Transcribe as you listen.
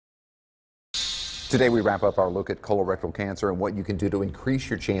Today we wrap up our look at colorectal cancer and what you can do to increase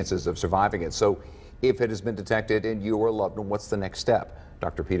your chances of surviving it. So if it has been detected in you or a loved one, what's the next step?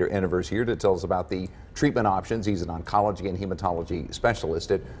 Dr. Peter Ennever is here to tell us about the treatment options. He's an oncology and hematology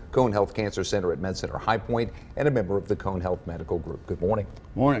specialist at Cone Health Cancer Center at Med Center High Point and a member of the Cone Health Medical Group. Good morning.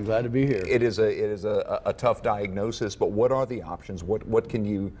 Morning, glad to be here. It is a tough diagnosis, but what are the options? What can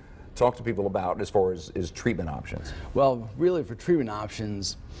you talk to people about as far as treatment options? Well, really for treatment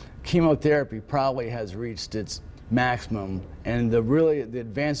options, chemotherapy probably has reached its maximum, and the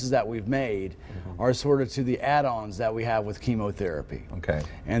advances that we've made are sort of to the add-ons that we have with chemotherapy. Okay.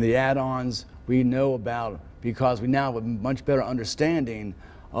 And the add-ons we know about because we now have a much better understanding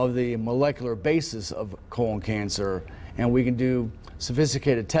of the molecular basis of colon cancer, and we can do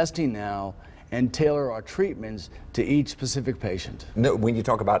sophisticated testing now and tailor our treatments to each specific patient. No, when you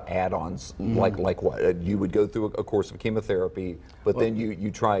talk about add-ons, like what? You would go through a course of chemotherapy, but then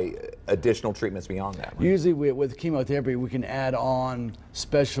you try additional treatments beyond that, right? Usually with chemotherapy, we can add on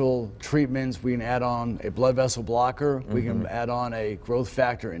special treatments. We can add on a blood vessel blocker. We can add on a growth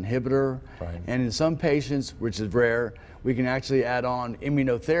factor inhibitor. Right. And in some patients, which is rare, we can actually add on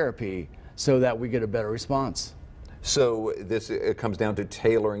immunotherapy so that we get a better response. So it comes down to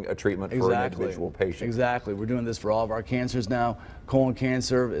tailoring a treatment for an individual patient. Exactly. We're doing this for all of our cancers now. Colon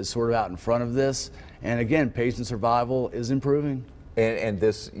cancer is sort of out in front of this. And again, patient survival is improving. And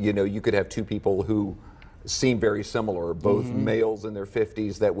this, you know, you could have two people who seem very similar, both males in their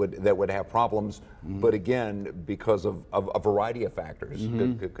 50s that would have problems, but again, because of a variety of factors,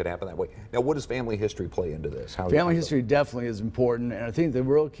 could happen that way. Now, what does family history play into this? Family history definitely is important, and I think the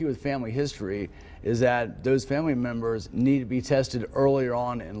real key with family history is that those family members need to be tested earlier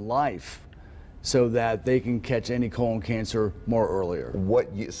on in life so that they can catch any colon cancer more earlier.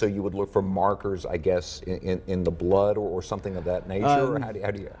 So you would look for markers, I guess, in the blood or something of that nature, or how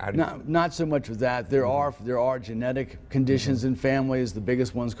do you? Not so much with that. There are genetic conditions in families. The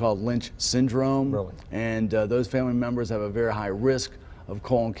biggest one's called Lynch syndrome, Really? And those family members have a very high risk of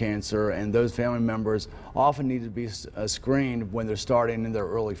colon cancer, and those family members often need to be screened when they're starting in their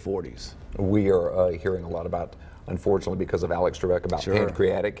early 40s. We are hearing a lot about, unfortunately, because of Alex Trebek, about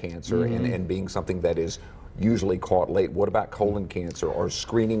pancreatic cancer and being something that is usually caught late. What about colon cancer? Are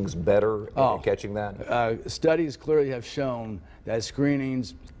screenings better at catching that? Studies clearly have shown that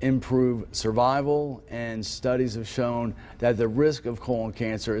screenings improve survival, and studies have shown that the risk of colon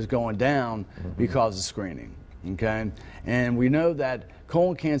cancer is going down because of screening. Okay, and we know that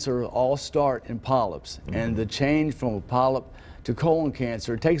colon cancer all start in polyps, and the change from a polyp to colon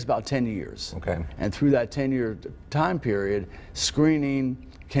cancer takes about 10 years. Okay. And through that 10-year time period, screening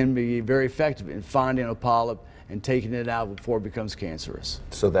can be very effective in finding a polyp and taking it out before it becomes cancerous.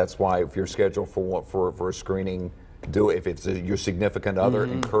 So that's why if you're scheduled for a screening, if it's your significant other,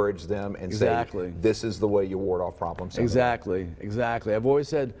 encourage them and say, this is the way you ward off problems. Exactly. I've always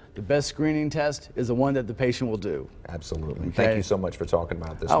said the best screening test is the one that the patient will do. Absolutely. Okay. Thank you so much for talking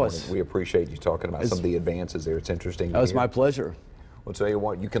about this morning. We appreciate you talking about some of the advances there. It's interesting. It's my pleasure. I'll tell you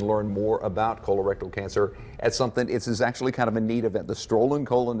what, you can learn more about colorectal cancer at something. It's actually kind of a neat event, the Strolling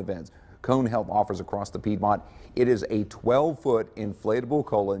Colon event. Cone Health offers across the Piedmont. It is a 12-foot inflatable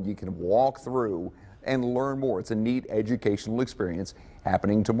colon you can walk through and learn more. It's a neat educational experience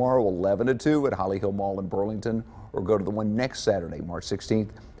happening tomorrow, 11 to 2 at Holly Hill Mall in Burlington, or go to the one next Saturday, March 16th,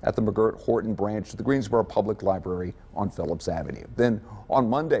 at the McGirt-Horton branch of the Greensboro Public Library on Phillips Avenue. Then on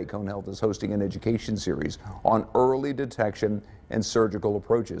Monday, Cone Health is hosting an education series on early detection and surgical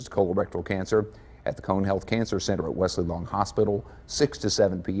approaches to colorectal cancer at the Cone Health Cancer Center at Wesley Long Hospital, 6 to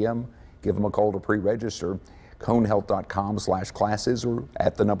 7 p.m. Give them a call to pre-register. conehealth.com/classes, or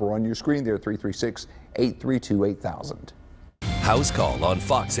at the number on your screen there, 336-832-8000. House Call on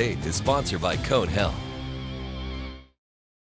Fox 8 is sponsored by Cone Health.